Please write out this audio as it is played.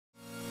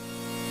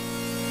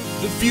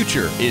The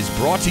Future is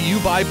brought to you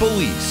by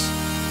Belize.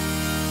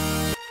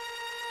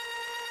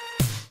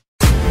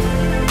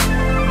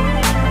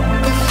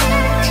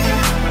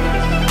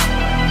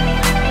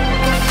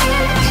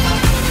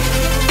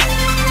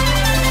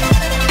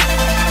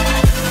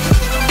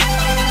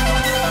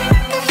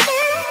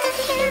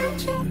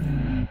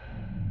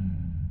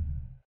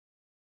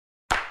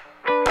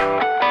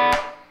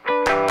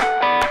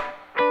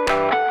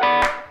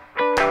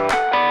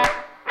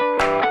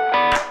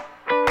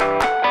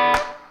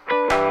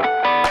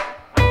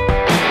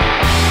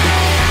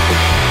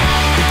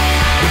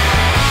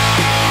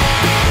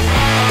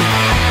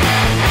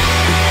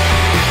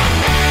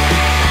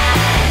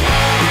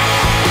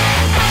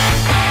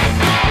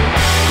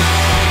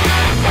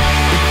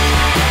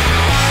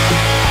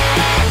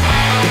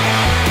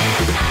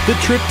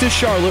 The trip to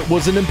Charlotte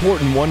was an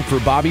important one for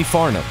Bobby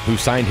Farnham, who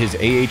signed his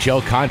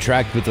AHL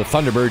contract with the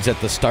Thunderbirds at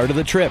the start of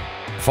the trip.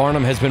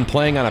 Farnham has been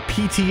playing on a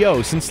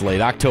PTO since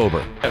late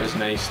October. It was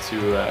nice to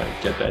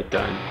get that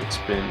done. It's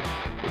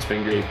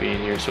been great being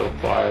here so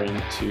far,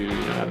 and to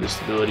have the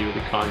stability with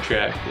the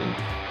contract and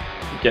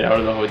get out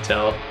of the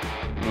hotel,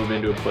 move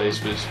into a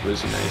place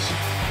was nice.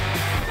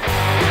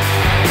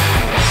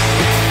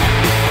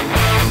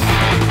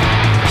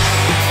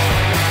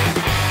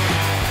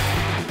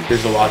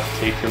 There's a lot to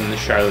take from the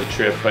Charlotte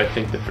trip. I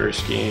think the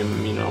first game,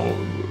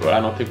 I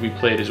don't think we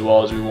played as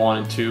well as we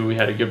wanted to. We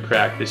had a good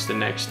practice the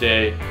next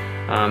day.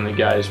 The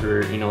guys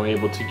were,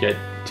 able to get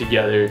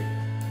together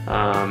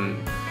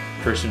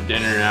for some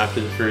dinner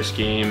after the first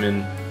game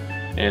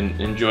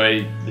and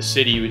enjoy the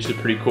city, which is a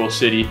pretty cool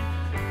city.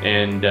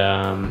 And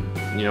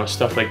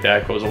stuff like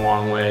that goes a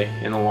long way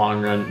in the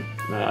long run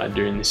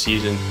during the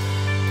season.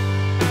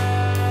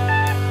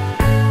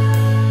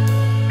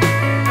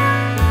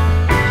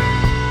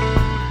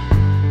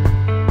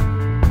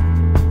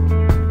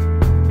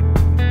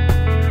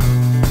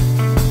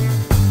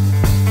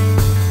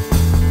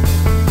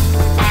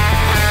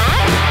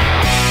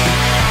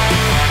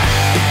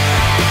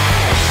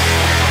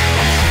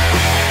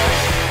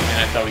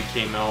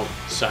 Came out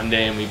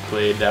Sunday and we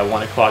played that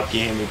 1 o'clock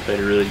game. We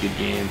played a really good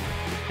game,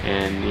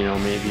 and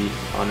maybe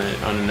on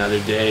another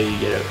day you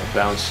get a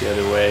bounce the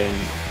other way and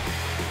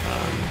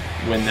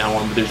win that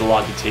one. But there's a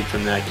lot to take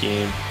from that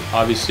game.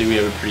 Obviously, we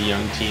have a pretty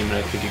young team, and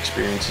I think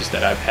experiences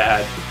that I've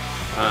had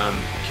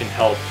can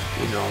help.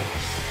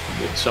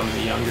 With some of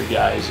the younger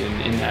guys in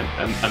that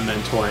a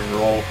mentoring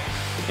role.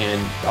 And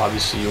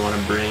obviously, you want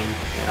to bring.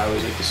 And I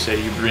always like to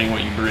say, you bring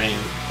what you bring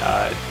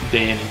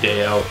day in and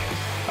day out.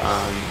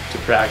 To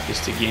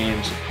practice, to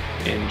games,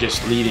 and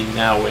just leading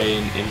that way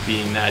and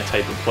being that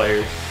type of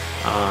player,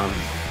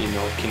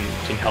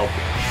 can help.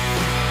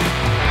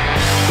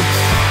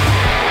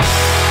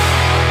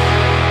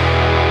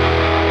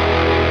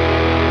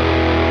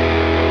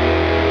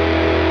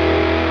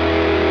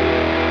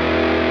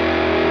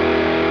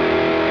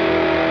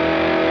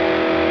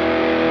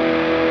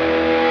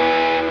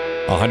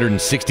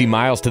 160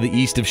 miles to the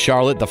east of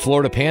Charlotte, the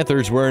Florida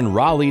Panthers were in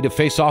Raleigh to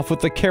face off with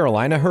the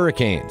Carolina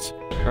Hurricanes.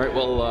 All right,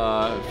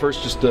 well,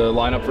 first just the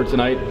lineup for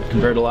tonight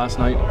compared to last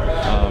night.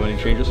 Any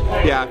changes?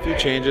 Yeah, a few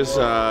changes.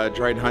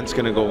 Dryden Hunt's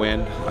going to go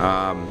in.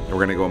 We're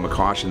going to go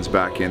McCaution's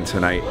back in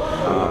tonight.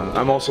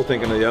 I'm also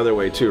thinking of the other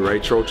way too,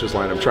 right? Troch's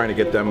line. I'm trying to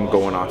get them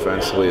going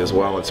offensively as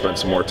well and spend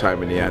some more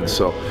time in the end.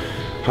 So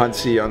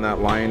Huntsy on that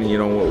line,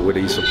 what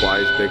he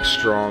supplies, big,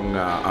 strong,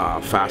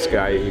 fast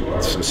guy,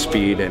 some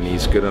speed, and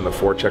he's good on the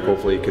forecheck.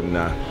 Hopefully he can,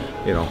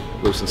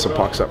 loosen some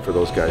pucks up for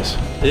those guys.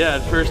 Yeah,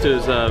 at first it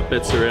was a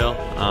bit surreal.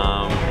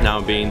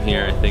 Now being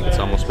here, I think it's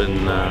almost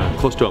been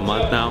close to a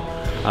month now.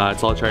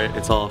 It's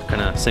all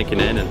kind of sinking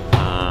in, and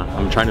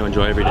I'm trying to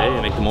enjoy every day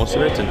and make the most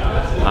of it.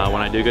 And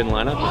when I do get in the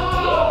lineup,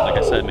 like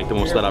I said, make the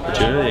most of that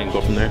opportunity and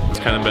go from there. It's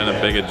kind of been a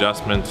big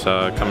adjustment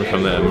coming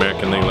from the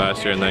American League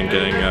last year and then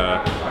getting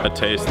a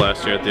taste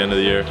last year at the end of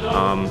the year.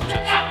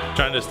 Just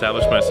trying to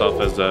establish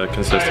myself as a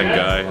consistent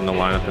guy in the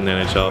lineup in the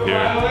NHL here.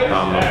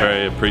 I'm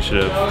very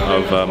appreciative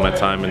of my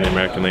time in the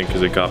American League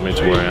because it got me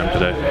to where I am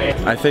today.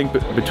 I think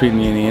between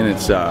me and Ian,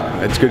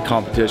 it's good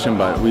competition,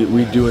 but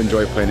we do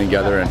enjoy playing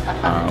together,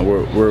 and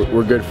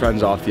we're good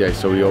friends off the ice,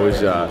 so we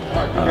always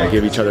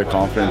give each other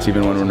confidence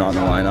even when we're not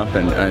in the lineup,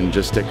 and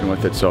just sticking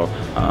with it. So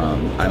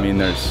I mean,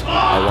 there's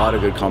a lot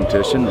of good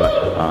competition,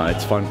 but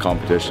it's fun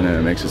competition and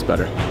it makes us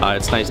better.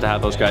 It's nice to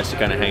have those guys to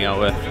kind of hang out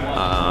with.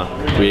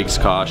 Weeks,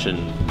 Kosh,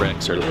 and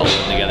Bricks are all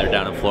living together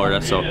down in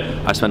Florida, so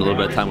I spend a little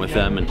bit of time with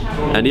them,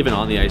 and even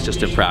on the ice,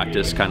 just in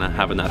practice, kind of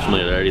having that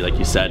familiarity, like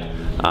you said,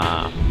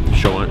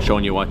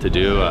 showing you what to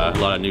do. A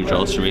lot of new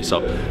drills for me,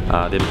 so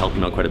they've been helping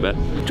me out quite a bit.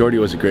 Jordy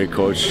was a great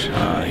coach.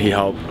 He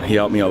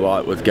helped me a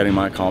lot with getting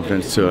my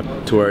confidence to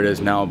where it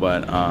is now,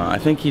 but I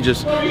think he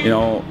just,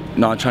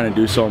 not trying to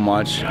do so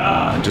much,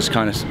 just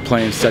kind of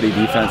playing steady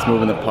defense,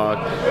 moving the puck,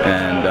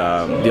 and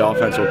the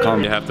offense will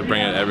come. You have to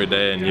bring it every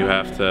day, and you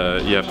have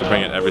to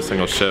bring it every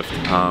single shift.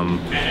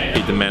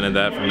 He demanded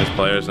that from his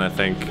players, and I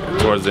think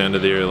towards the end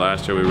of the year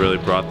last year we really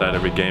brought that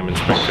every game in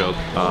Springfield.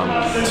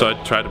 So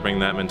I tried to bring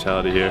that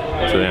mentality here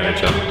to the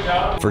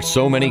NHL. For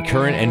so many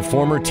current and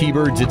former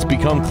T-Birds, it's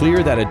become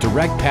clear that a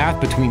direct path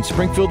between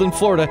Springfield and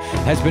Florida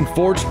has been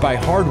forged by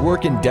hard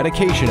work and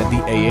dedication at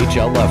the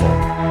AHL level.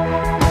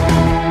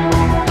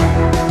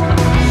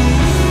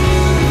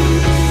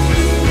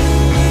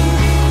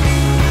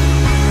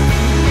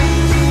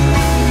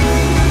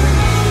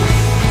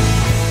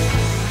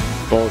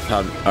 Both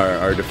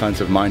are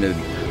defensive-minded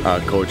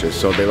coaches,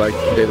 so they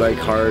like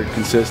hard,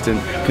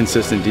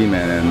 consistent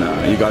D-man,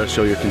 and you got to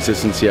show your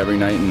consistency every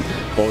night. And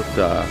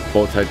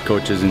both head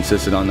coaches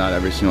insisted on that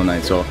every single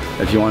night. So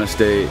if you want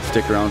to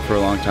stick around for a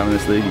long time in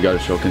this league, you got to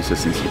show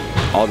consistency.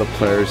 All the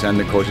players and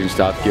the coaching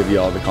staff give you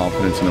all the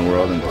confidence in the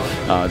world,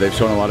 and they've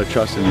shown a lot of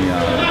trust in me.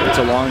 It's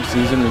a long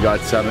season. We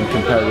got 7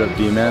 competitive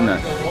D-men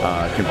that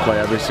can play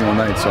every single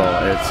night, so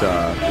it's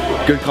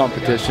good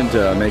competition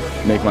to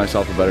make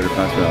myself a better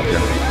defenseman out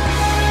there.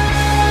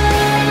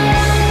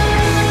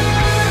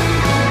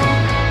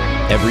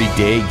 Every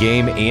day,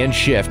 game, and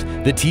shift,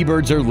 the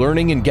T-Birds are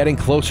learning and getting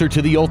closer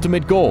to the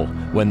ultimate goal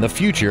when the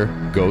future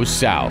goes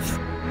south.